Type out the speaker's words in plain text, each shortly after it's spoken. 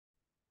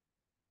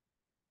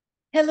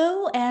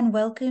Hello and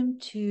welcome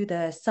to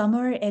the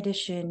summer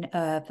edition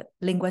of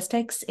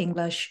Linguistics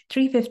English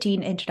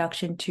 315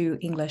 Introduction to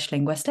English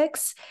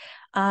Linguistics.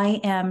 I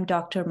am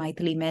Dr.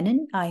 Maithili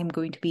Menon. I am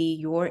going to be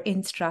your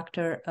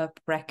instructor of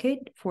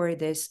record for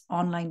this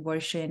online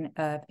version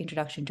of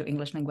Introduction to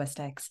English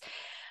Linguistics.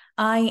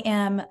 I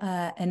am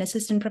an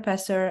assistant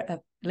professor of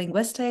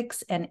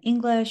linguistics and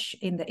English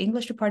in the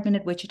English department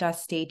at Wichita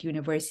State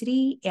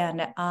University,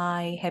 and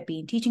I have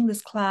been teaching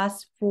this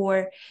class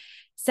for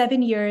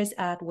 7 years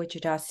at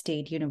Wichita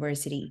State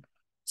University.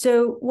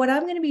 So what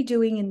I'm going to be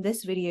doing in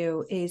this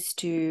video is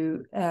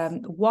to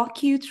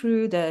walk you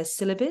through the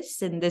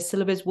syllabus, and the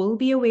syllabus will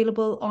be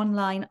available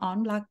online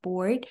on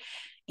Blackboard.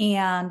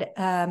 And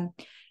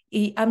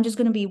I'm just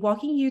going to be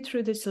walking you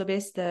through the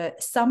syllabus. The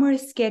summer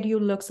schedule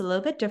looks a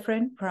little bit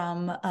different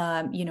from,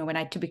 when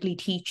I typically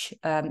teach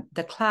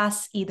the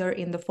class either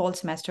in the fall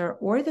semester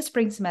or the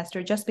spring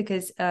semester, just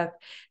because of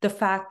the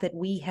fact that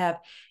we have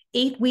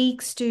 8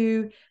 weeks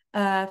to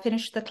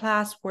finish the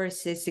class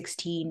versus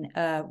 16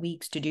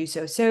 weeks to do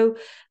so. So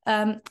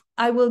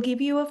I will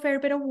give you a fair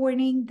bit of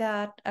warning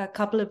that a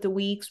couple of the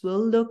weeks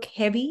will look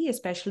heavy,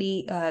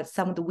 especially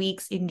some of the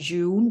weeks in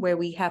June where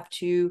we have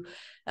to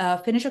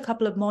finish a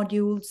couple of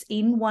modules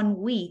in 1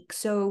 week.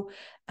 So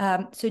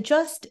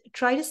just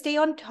try to stay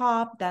on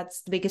top.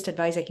 That's the biggest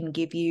advice I can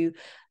give you.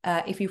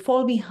 If you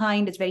fall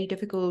behind, it's very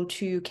difficult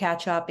to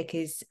catch up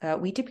because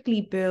we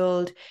typically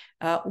build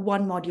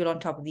one module on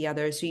top of the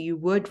other. So you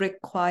would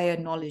require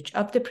knowledge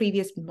of the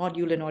previous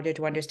module in order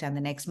to understand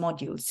the next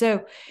module.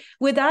 So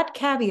with that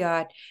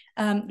caveat,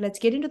 let's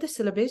get into the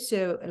syllabus.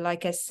 So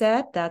like I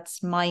said,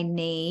 that's my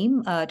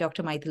name,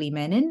 Dr. Maithili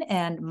Menon,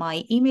 and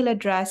my email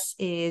address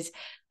is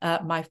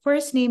my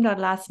first name,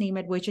 last name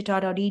at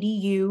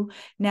wichita.edu.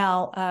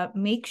 Now,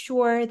 make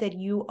sure that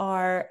you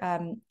are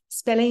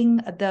spelling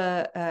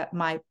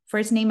my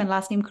first name and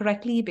last name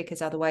correctly,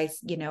 because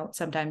otherwise,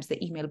 sometimes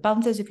the email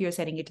bounces if you're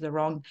sending it to the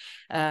wrong,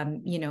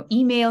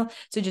 email.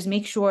 So just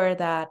make sure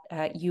that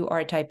you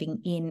are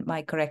typing in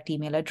my correct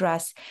email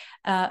address.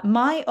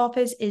 My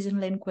office is in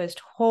Lindquist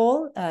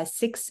Hall,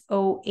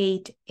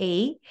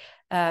 608A.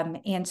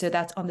 And so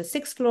that's on the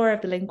 6th floor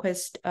of the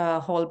Lindquist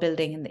Hall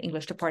building in the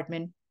English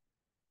department.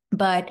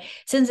 But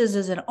since this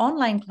is an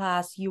online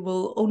class, you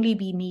will only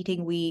be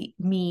meeting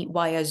me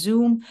via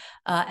Zoom.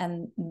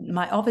 And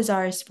my office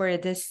hours for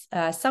this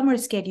summer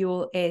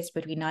schedule is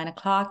between 9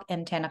 o'clock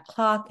and 10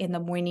 o'clock in the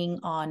morning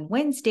on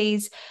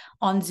Wednesdays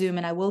on Zoom.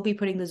 And I will be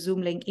putting the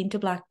Zoom link into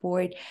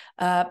Blackboard.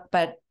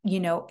 But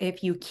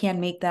if you can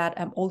make that,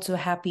 I'm also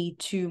happy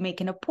to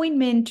make an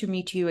appointment to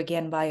meet you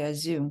again via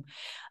Zoom.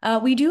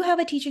 We do have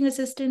a teaching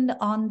assistant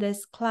on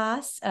this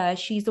class.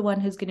 She's the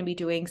one who's going to be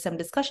doing some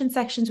discussion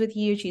sections with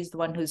you. She's the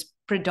one who's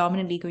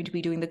predominantly going to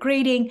be doing the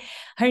grading.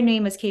 Her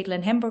name is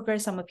Caitlin Hemberger.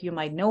 Some of you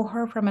might know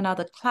her from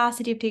another class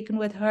that you've taken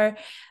with her.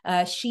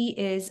 She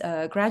is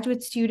a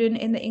graduate student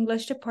in the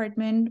English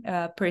department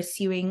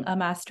pursuing a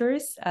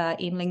master's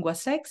in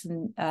linguistics,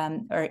 and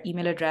her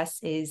email address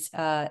is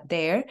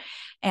there.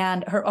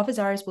 And her office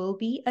hours will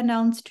be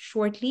announced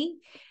shortly.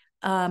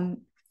 And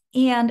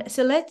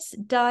so let's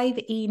dive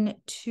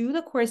into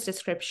the course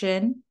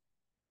description.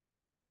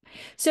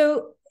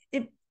 So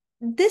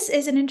this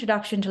is an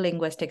introduction to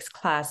linguistics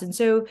class. And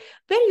so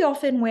very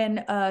often when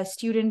a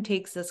student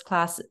takes this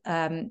class,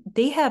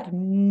 they have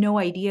no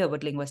idea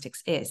what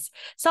linguistics is.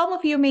 Some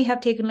of you may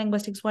have taken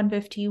Linguistics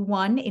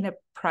 151 in a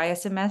prior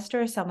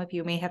semester. Some of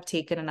you may have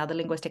taken another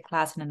linguistic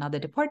class in another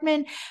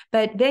department,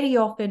 but very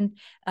often,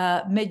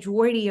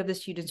 majority of the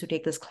students who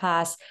take this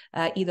class,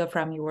 either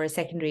from your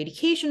secondary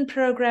education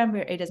program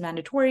where it is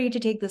mandatory to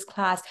take this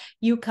class,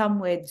 you come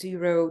with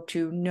 0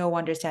 to no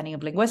understanding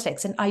of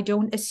linguistics. And I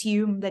don't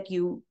assume that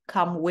you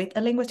come with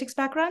a linguistics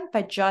background,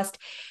 but just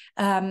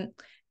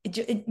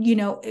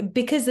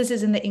because this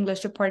is in the English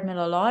department,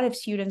 a lot of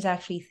students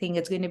actually think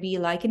it's going to be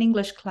like an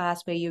English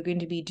class where you're going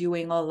to be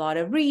doing a lot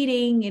of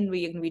reading and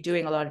we're going to be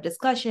doing a lot of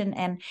discussion.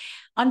 And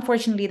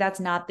unfortunately, that's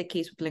not the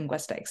case with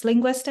linguistics.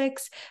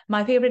 Linguistics,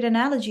 my favorite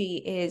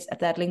analogy is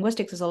that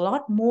linguistics is a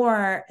lot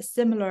more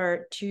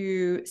similar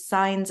to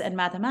science and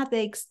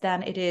mathematics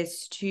than it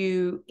is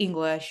to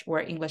English or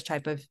English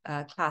type of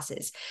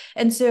classes.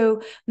 And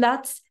so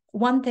that's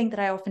one thing that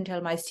I often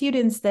tell my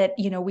students, that,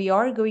 we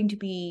are going to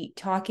be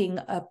talking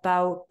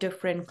about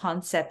different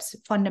concepts,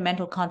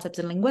 fundamental concepts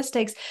in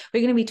linguistics. We're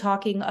going to be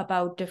talking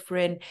about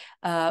different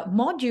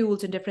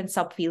modules and different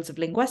subfields of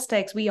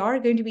linguistics. We are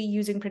going to be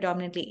using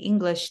predominantly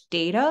English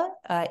data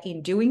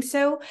in doing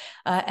so.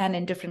 And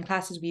in different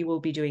classes, we will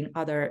be doing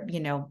other,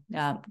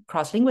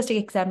 cross-linguistic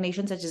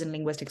examinations, such as in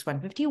Linguistics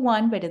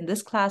 151. But in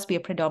this class, we are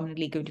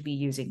predominantly going to be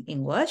using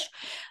English.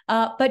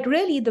 But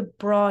really, the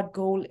broad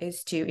goal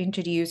is to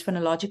introduce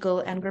phonological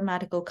and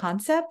grammatical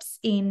concepts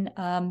in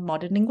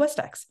modern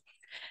linguistics.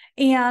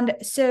 And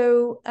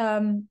so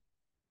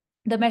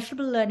the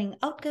measurable learning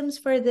outcomes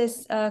for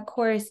this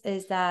course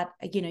is that,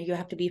 you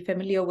have to be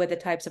familiar with the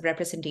types of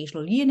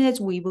representational units.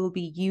 We will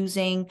be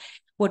using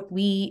what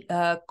we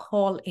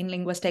call in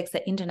linguistics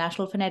the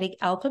International Phonetic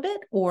Alphabet,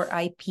 or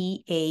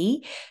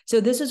IPA. So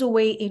this is a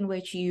way in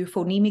which you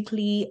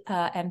phonemically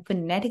and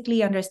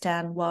phonetically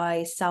understand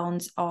why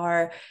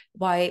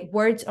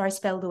words are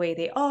spelled the way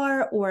they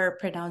are or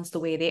pronounced the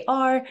way they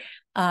are.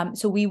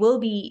 So we will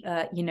be,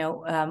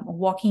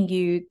 walking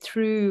you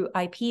through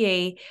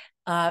IPA,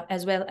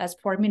 as well as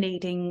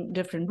formulating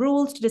different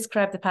rules to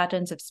describe the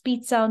patterns of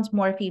speech sounds,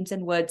 morphemes,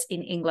 and words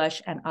in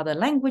English and other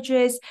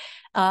languages,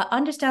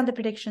 understand the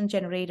predictions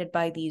generated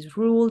by these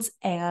rules,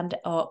 and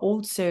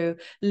also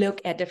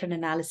look at different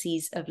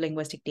analyses of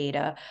linguistic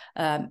data,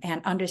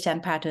 and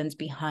understand patterns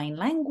behind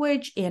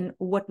language in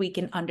what we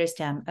can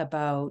understand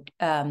about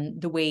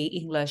the way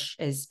English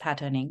is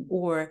patterning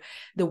or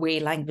the way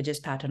languages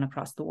pattern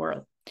across the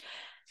world.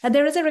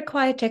 There is a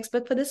required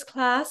textbook for this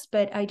class,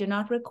 but I do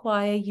not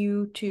require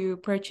you to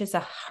purchase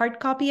a hard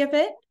copy of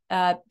it.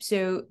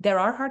 So there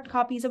are hard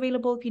copies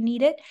available if you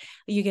need it.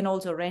 You can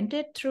also rent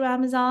it through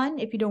Amazon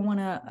if you don't want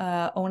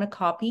to own a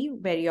copy.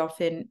 Very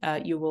often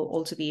you will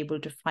also be able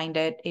to find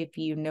it if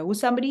you know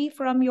somebody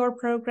from your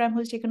program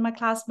who's taken my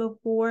class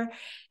before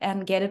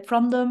and get it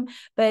from them.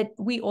 But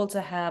we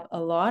also have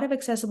a lot of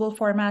accessible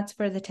formats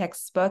for the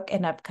textbook,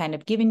 and I've kind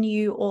of given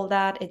you all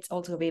that. It's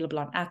also available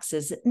on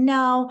Access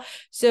now.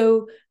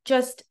 So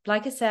just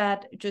like I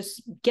said,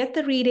 just get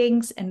the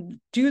readings and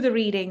do the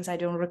readings. I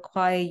don't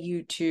require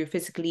you to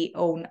physically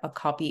own a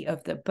copy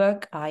of the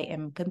book. I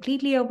am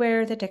completely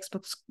aware that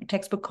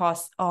textbook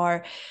costs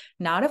are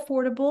not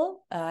affordable.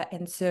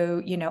 And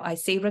so, I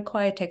say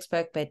required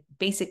textbook, but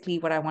basically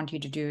what I want you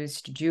to do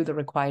is to do the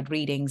required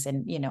readings.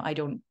 And, I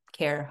don't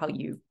care how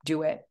you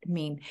do it. I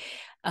mean,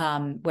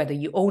 whether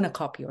you own a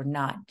copy or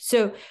not.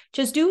 So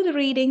just do the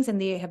readings, and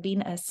they have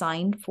been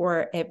assigned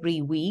for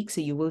every week.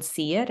 So you will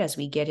see it as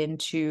we get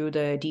into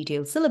the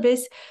detailed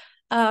syllabus.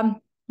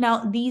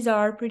 Now, these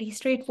are pretty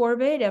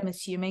straightforward. I'm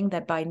assuming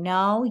that by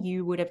now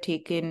you would have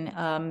taken,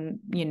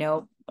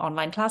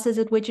 online classes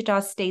at Wichita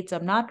State. So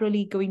I'm not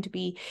really going to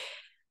be,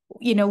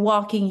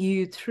 walking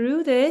you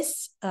through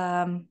this.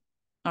 All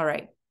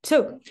right.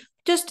 So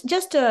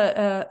just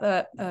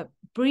a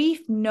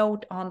brief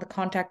note on the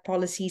contact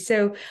policy.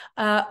 So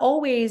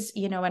always,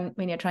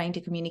 when you're trying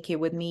to communicate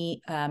with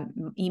me,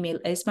 email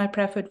is my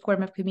preferred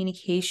form of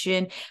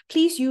communication.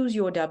 Please use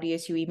your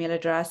WSU email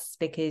address,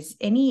 because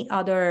any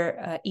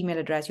other email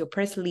address, your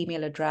personal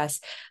email address,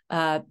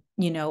 that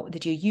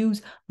you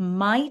use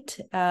might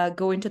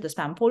go into the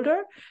spam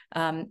folder.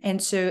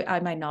 And so I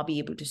might not be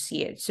able to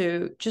see it.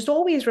 So just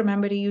always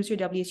remember to use your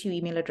WSU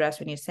email address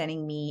when you're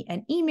sending me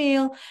an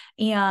email.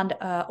 And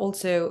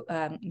also,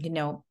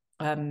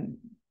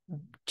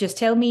 just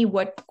tell me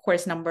what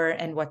course number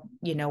and what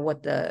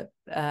the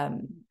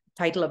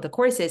title of the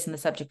course is in the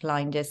subject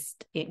line.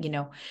 Just,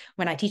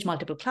 when I teach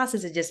multiple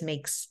classes, it just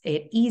makes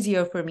it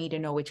easier for me to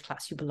know which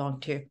class you belong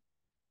to.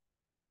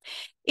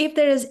 If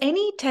there is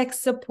any tech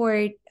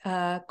support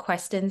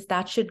questions,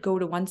 that should go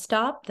to One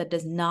Stop. That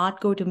does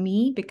not go to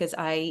me, because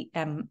I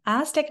am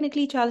as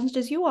technically challenged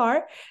as you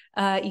are,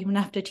 even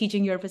after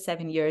teaching here for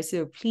 7 years.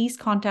 So please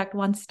contact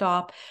One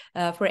Stop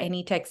for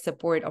any tech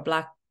support or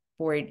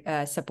Blackboard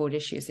support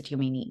issues that you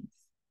may need.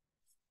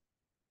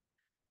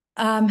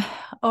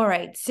 All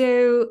right,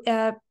 so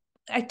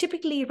I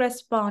typically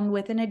respond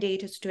within a day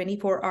to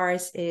 24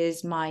 hours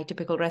is my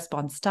typical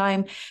response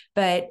time.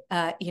 But,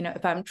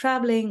 if I'm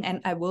traveling,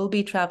 and I will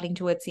be traveling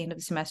towards the end of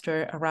the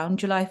semester around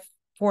July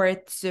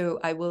 4th, so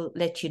I will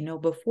let you know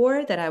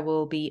before that I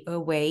will be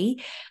away.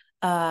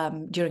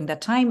 During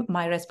that time,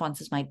 my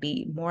responses might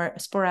be more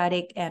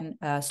sporadic and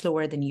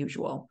slower than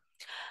usual.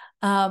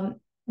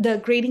 The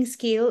grading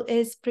scale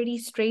is pretty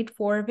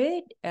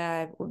straightforward.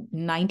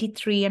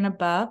 93 and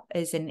above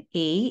is an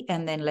A,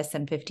 and then less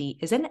than 50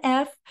 is an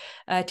F.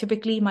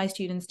 Typically, my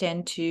students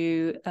tend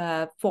to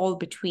fall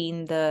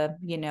between the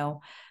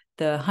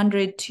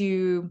 100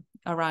 to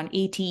around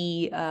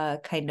 80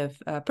 kind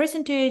of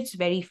percentage.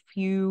 Very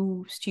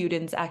few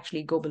students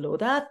actually go below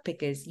that,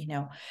 because,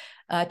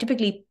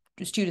 typically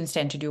students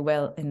tend to do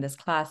well in this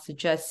class. So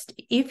just,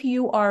 if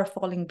you are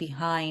falling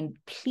behind,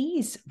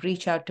 please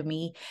reach out to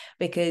me,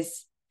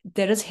 because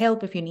there is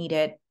help if you need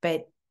it,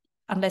 but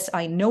unless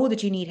I know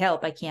that you need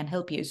help, I can't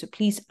help you. So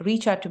please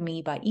reach out to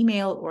me by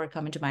email or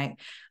come into my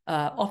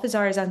office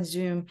hours on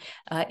Zoom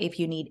if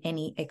you need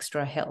any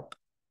extra help.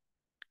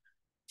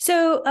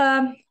 So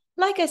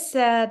like I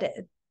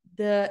said,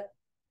 the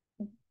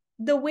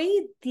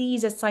way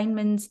these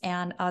assignments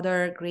and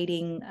other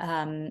grading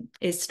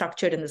is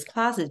structured in this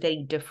class is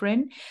very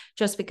different,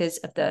 just because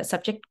of the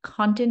subject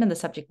content and the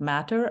subject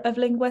matter of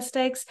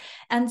linguistics.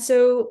 And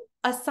so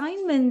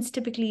assignments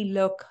typically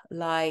look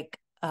like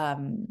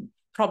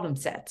problem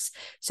sets.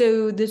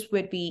 So this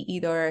would be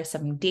either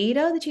some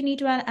data that you need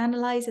to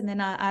analyze, and then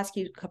I'll ask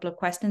you a couple of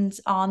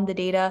questions on the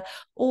data,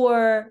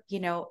 or,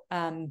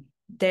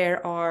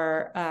 there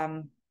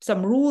are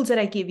some rules that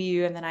I give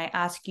you, and then I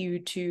ask you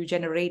to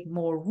generate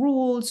more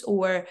rules,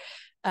 or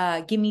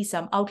give me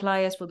some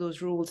outliers for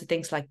those rules and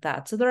things like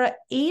that. So there are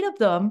 8 of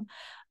them.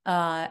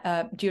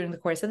 during the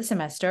course of the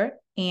semester,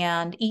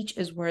 and each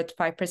is worth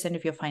 5%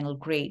 of your final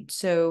grade.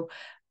 So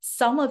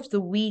some of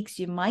the weeks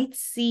you might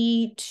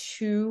see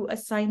 2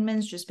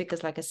 assignments just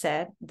because, like I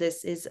said,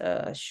 this is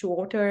a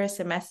shorter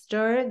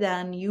semester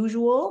than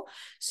usual.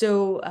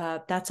 So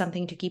that's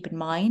something to keep in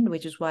mind,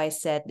 which is why I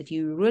said that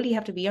you really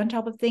have to be on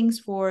top of things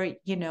for,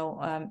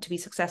 to be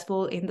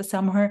successful in the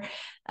summer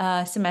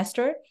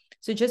semester.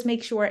 So just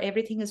make sure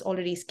everything is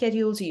already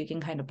scheduled so you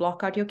can kind of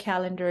block out your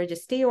calendar,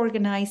 just stay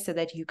organized so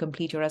that you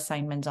complete your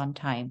assignments on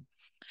time.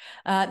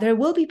 There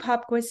will be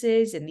pop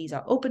quizzes, and these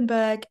are open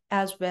book,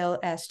 as well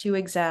as 2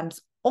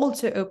 exams,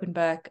 also open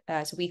book.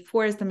 So week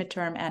 4 is the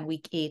midterm and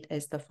week 8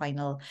 is the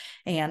final.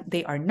 And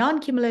they are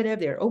non-cumulative,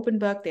 they're open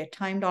book, they're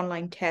timed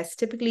online tests.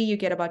 Typically, you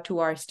get about 2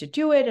 hours to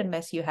do it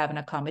unless you have an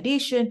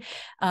accommodation.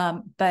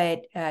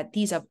 But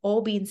these have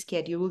all been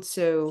scheduled,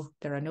 so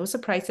there are no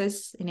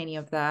surprises in any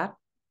of that.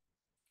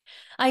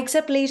 I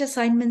accept late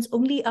assignments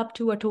only up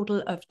to a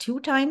total of 2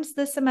 times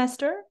this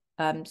semester.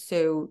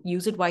 So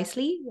use it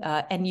wisely,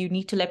 and you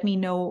need to let me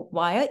know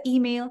via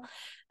email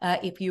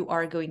if you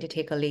are going to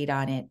take a late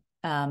on it,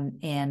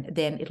 and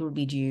then it will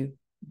be due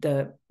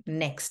the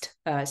next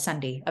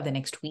Sunday of the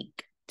next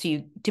week. So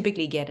you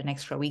typically get an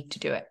extra week to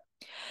do it.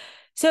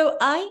 So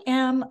I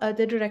am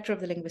the director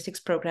of the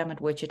linguistics program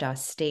at Wichita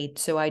State.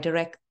 So I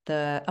direct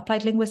the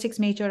applied linguistics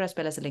major as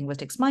well as the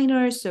linguistics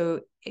minor.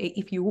 So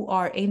if you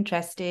are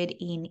interested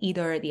in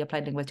either the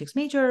applied linguistics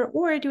major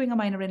or doing a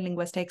minor in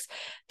linguistics,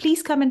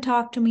 please come and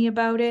talk to me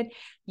about it.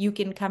 You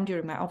can come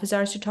during my office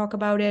hours to talk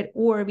about it,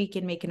 or we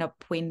can make an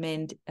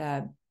appointment,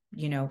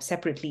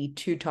 separately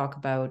to talk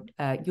about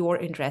your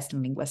interest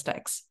in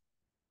linguistics.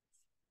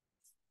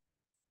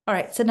 All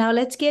right, so now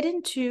let's get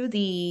into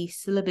the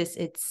syllabus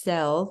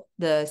itself,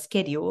 the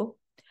schedule.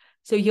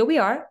 So here we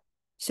are.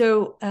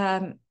 So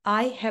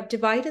I have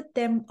divided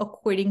them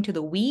according to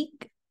the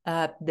week,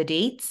 the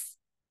dates,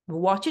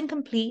 watch and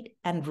complete,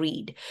 and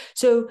read.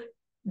 So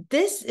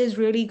this is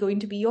really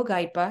going to be your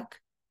guidebook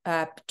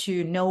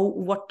to know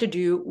what to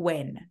do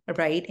when,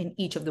 right, in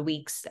each of the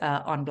weeks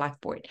on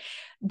Blackboard.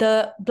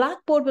 The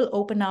Blackboard will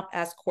open up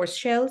as course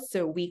shells.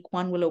 So week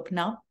 1 will open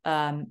up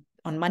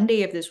on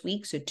Monday of this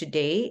week. So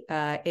today,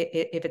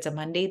 if it's a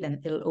Monday,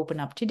 then it'll open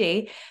up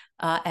today,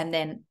 and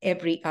then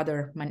every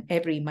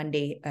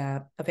Monday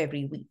of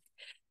every week.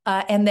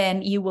 And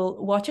then you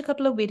will watch a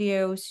couple of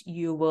videos.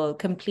 You will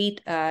complete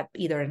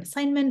either an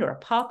assignment or a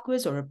pop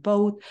quiz or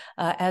both,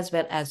 as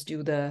well as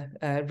do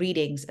the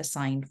readings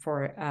assigned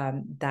for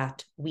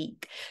that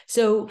week.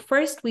 So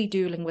first we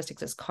do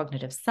linguistics as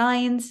cognitive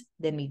science.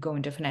 Then we go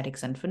into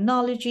phonetics and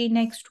phonology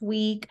next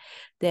week.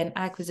 Then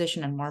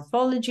acquisition and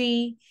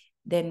morphology.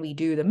 Then we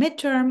do the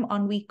midterm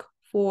on week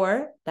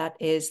 4. That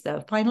is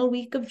the final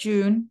week of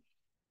June.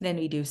 Then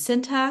we do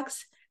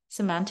syntax,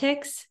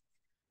 semantics,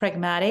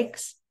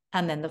 pragmatics,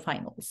 and then the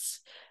finals.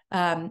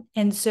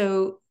 And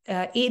so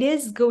it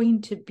is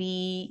going to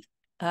be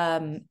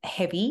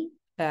heavy,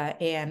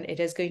 and it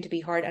is going to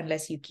be hard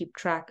unless you keep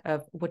track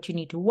of what you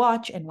need to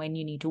watch and when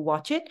you need to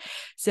watch it.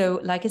 So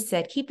like I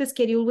said, keep the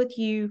schedule with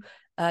you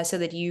so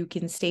that you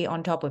can stay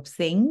on top of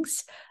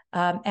things.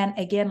 And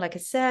again, like I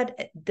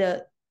said,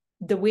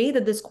 the way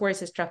that this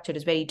course is structured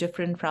is very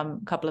different from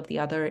a couple of the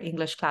other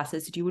English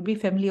classes that you would be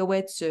familiar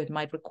with. So it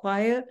might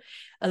require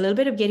a little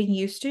bit of getting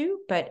used to,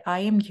 but I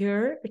am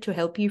here to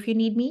help you if you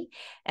need me.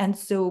 And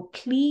so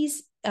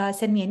please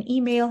send me an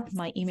email.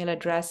 My email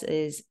address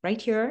is right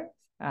here,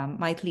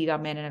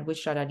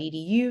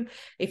 maithili.menon@wichita.edu.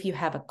 If you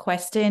have a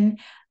question,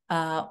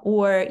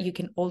 or you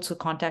can also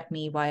contact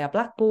me via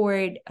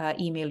Blackboard,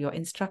 email your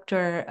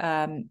instructor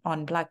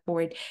on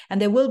Blackboard, and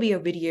there will be a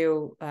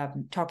video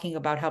talking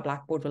about how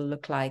Blackboard will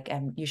look like,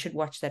 and you should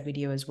watch that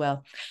video as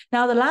well.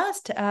 Now, the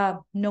last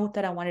note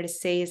that I wanted to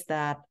say is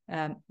that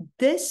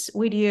this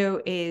video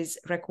is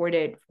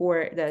recorded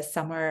for the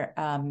summer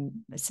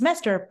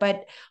semester,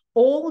 but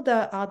all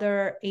the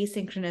other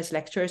asynchronous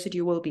lectures that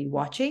you will be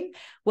watching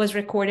was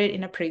recorded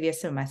in a previous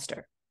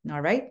semester,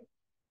 all right?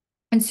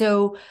 And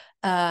so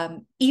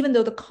even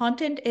though the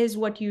content is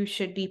what you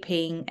should be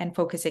paying and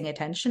focusing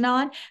attention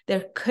on,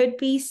 there could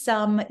be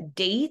some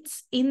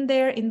dates in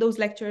there in those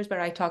lectures where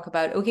I talk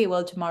about, okay,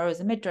 well, tomorrow is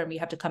a midterm, you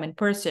have to come in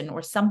person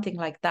or something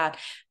like that.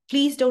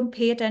 Please don't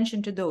pay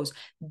attention to those.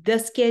 The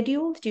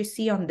schedule that you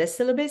see on this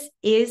syllabus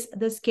is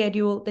the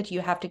schedule that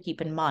you have to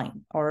keep in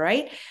mind, all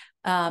right?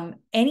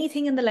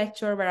 Anything in the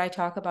lecture where I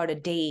talk about a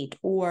date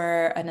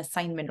or an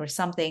assignment or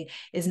something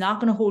is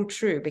not going to hold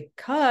true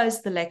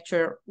because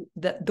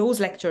those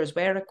lectures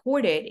were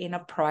recorded in a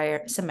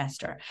prior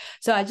semester.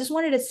 So I just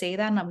wanted to say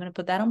that, and I'm going to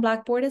put that on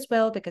Blackboard as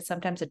well because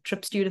sometimes it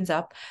trips students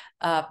up.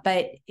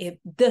 But if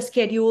the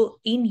schedule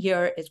in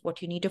here is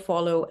what you need to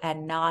follow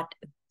and not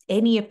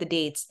any of the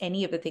dates,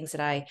 any of the things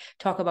that I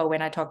talk about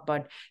when I talk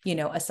about,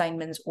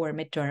 assignments or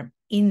midterm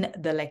in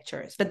the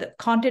lectures. But the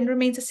content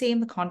remains the same.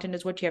 The content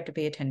is what you have to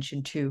pay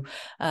attention to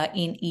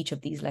in each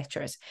of these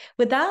lectures.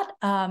 With that,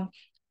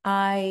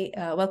 I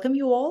welcome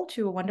you all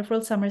to a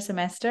wonderful summer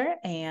semester,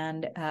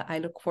 and I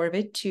look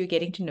forward to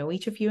getting to know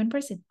each of you in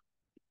person.